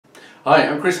Hi,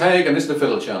 I'm Chris Haigh and this is the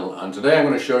Fiddle channel, and today I'm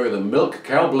going to show you the Milk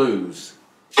Cow Blues.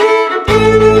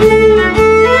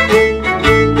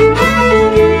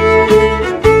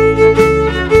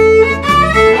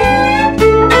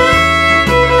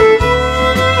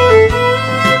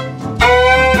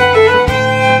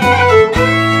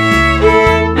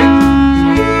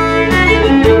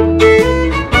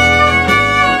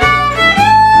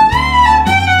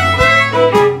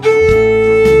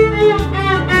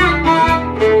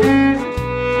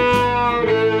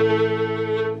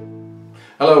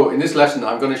 Hello, in this lesson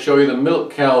I'm going to show you the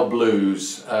Milk Cow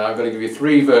Blues. I'm going to give you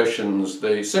three versions: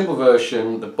 the simple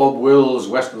version, the Bob Wills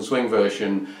Western Swing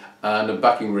version, and a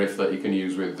backing riff that you can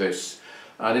use with this.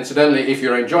 And incidentally, if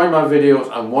you're enjoying my videos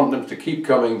and want them to keep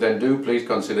coming, then do please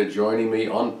consider joining me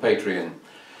on Patreon.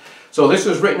 So this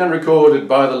was written and recorded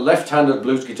by the left-handed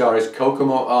blues guitarist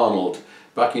Kokomo Arnold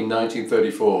back in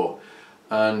 1934.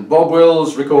 And Bob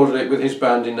Wills recorded it with his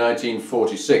band in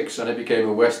 1946 and it became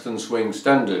a Western Swing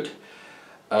standard.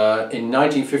 In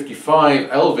 1955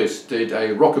 Elvis did a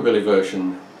rockabilly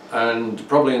version, and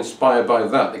probably inspired by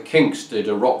that the Kinks did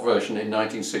a rock version in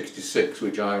 1966,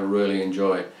 which I really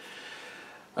enjoy.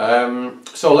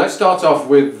 So let's start off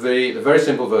with the very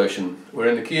simple version. We're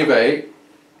in the key of A,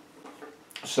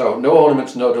 so no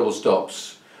ornaments, no double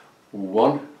stops.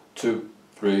 1, 2,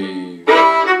 3.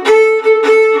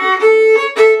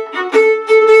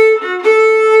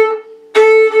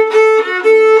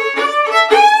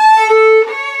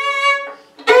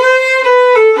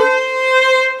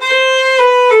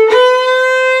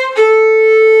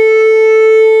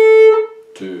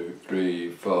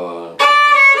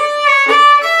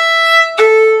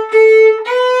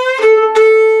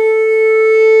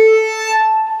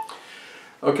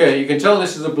 Okay, you can tell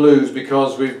this is a blues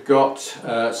because we've got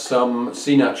some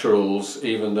C naturals,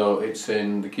 even though it's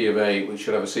in the key of A, which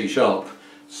should have a C sharp.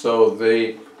 So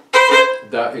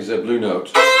that is a blue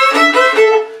note.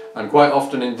 And quite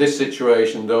often in this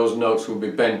situation those notes will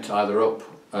be bent either up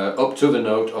to the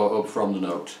note or up from the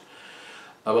note.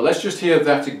 But let's just hear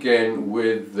that again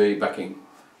with the backing.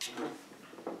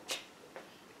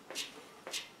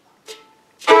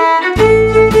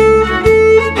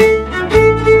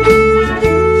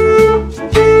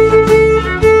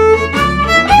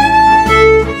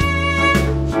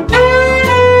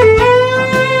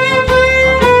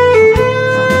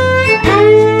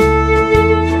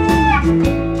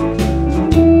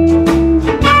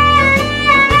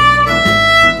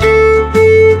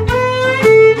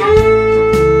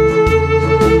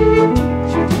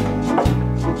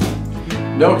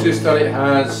 Notice that it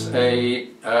has a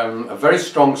very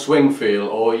strong swing feel,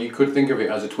 or you could think of it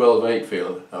as a 12/8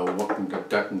 feel.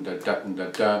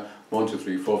 1, 2,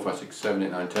 3, 4, 5, 6, 7,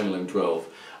 8, 9, 10, 11, 12.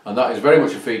 And that is very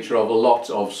much a feature of a lot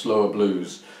of slower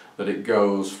blues, that it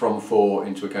goes from 4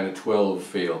 into a kind of 12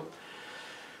 feel.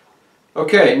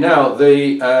 Okay, now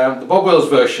the Bob Wills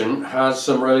version has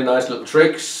some really nice little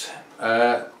tricks.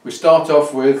 We start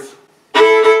off with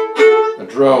a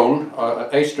drone, an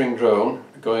A-string drone,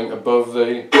 going above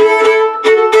the...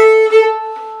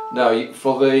 Now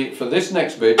for this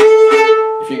next bit,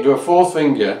 if you can do a fourth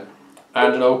finger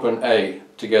and an open A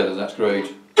together, that's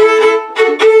great.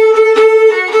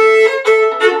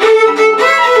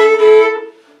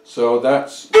 So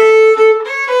that's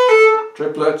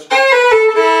triplet,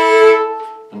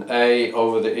 an A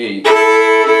over the E.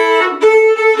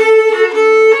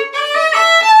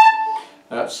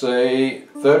 That's a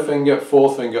third finger,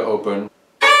 fourth finger open.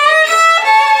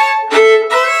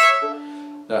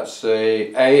 That's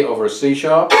a over a C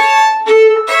sharp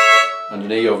and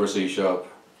an E over a C sharp.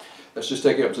 Let's just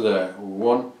take it up to there.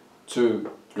 1, 2,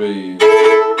 3.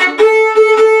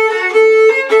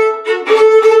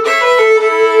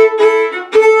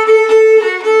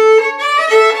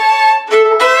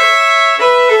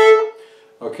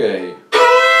 Okay.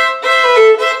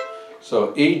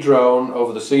 So E drone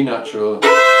over the C natural.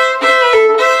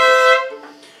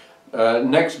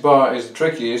 Next bar is the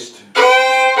trickiest.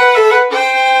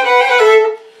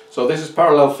 So this is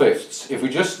parallel fifths. If we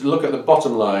just look at the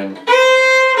bottom line,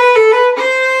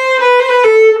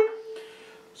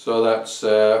 so that's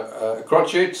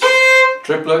crotchet,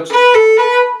 triplet,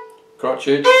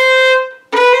 crotchet,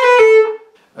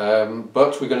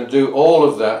 but we're going to do all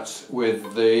of that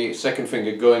with the second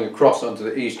finger going across onto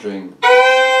the E string.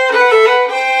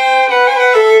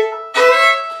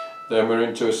 Then we're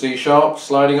into a C sharp,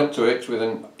 sliding up to it with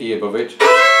an E above it.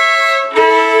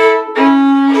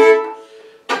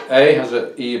 A has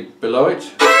an E below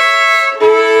it,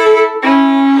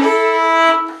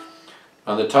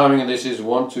 and the timing of this is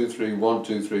 1, 2, 3, 1,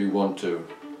 2, 3, 1, 2.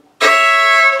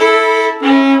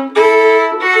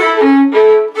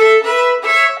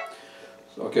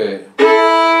 Okay.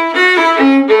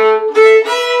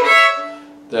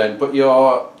 Then put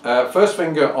your first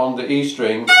finger on the E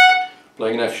string,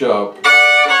 playing an F sharp,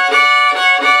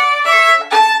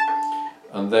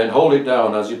 and then hold it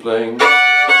down as you're playing.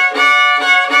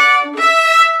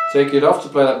 Take it off to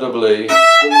play that double E,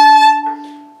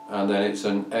 and then it's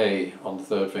an A on the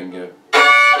third finger.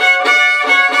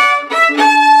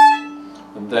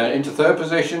 And then into third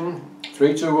position,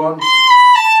 3, 2, 1,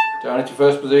 down into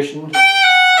first position,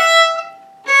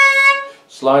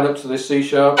 slide up to this C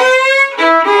sharp.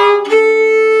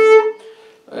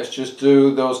 Let's just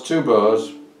do those 2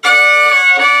 bars.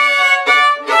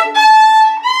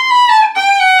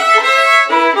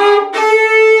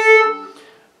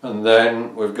 And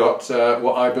then we've got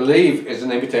what I believe is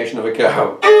an imitation of a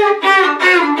cow.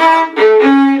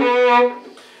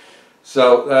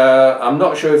 So I'm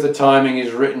not sure if the timing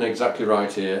is written exactly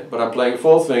right here, but I'm playing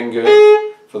 4th finger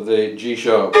for the G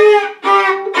sharp.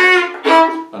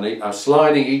 And I'm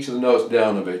sliding each of the notes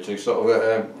down a bit, to sort of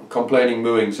a complaining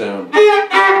mooing sound.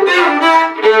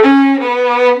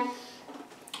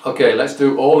 Okay, let's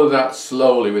do all of that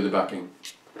slowly with the backing.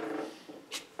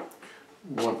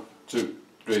 1, 2,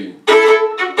 3.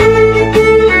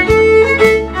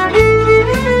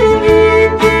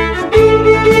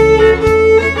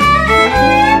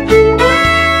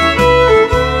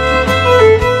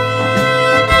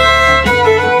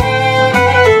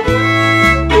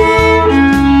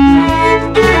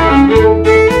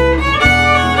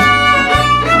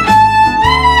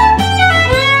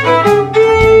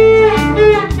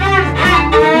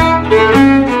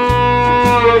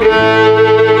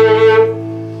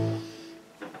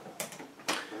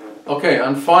 Okay,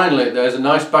 and finally there's a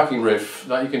nice backing riff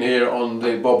that you can hear on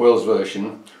the Bob Wills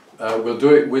version. We'll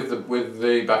do it with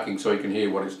the backing so you can hear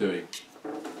what it's doing.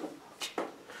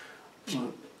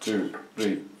 1, 2,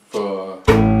 3, 4.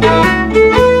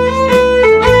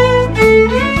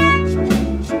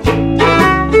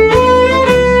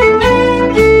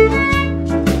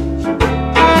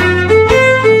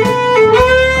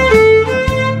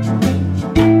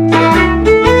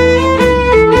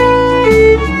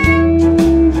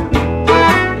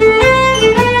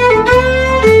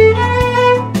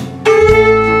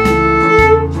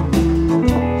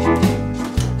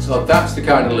 So that's the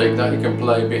kind of lick that you can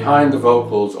play behind the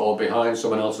vocals or behind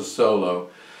someone else's solo,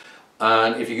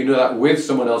 and if you can do that with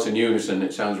someone else in unison,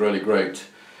 it sounds really great.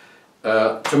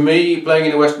 To me, playing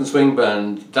in a Western swing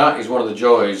band, that is one of the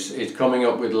joys, is coming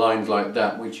up with lines like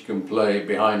that which you can play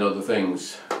behind other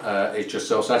things. It's just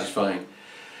so satisfying.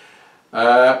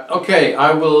 Okay,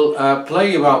 I will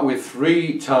play you out with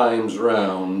 3 times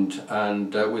round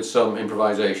and with some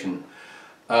improvisation.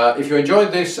 If you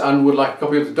enjoyed this and would like a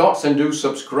copy of the dots, then do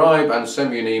subscribe and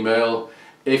send me an email.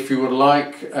 If you would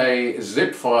like a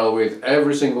zip file with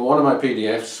every single one of my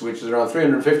PDFs, which is around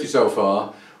 350 so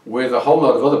far, with a whole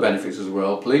lot of other benefits as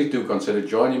well, please do consider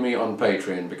joining me on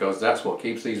Patreon, because that's what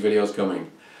keeps these videos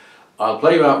coming. I'll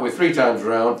play you out with 3 times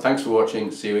round. Thanks for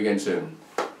watching. See you again soon.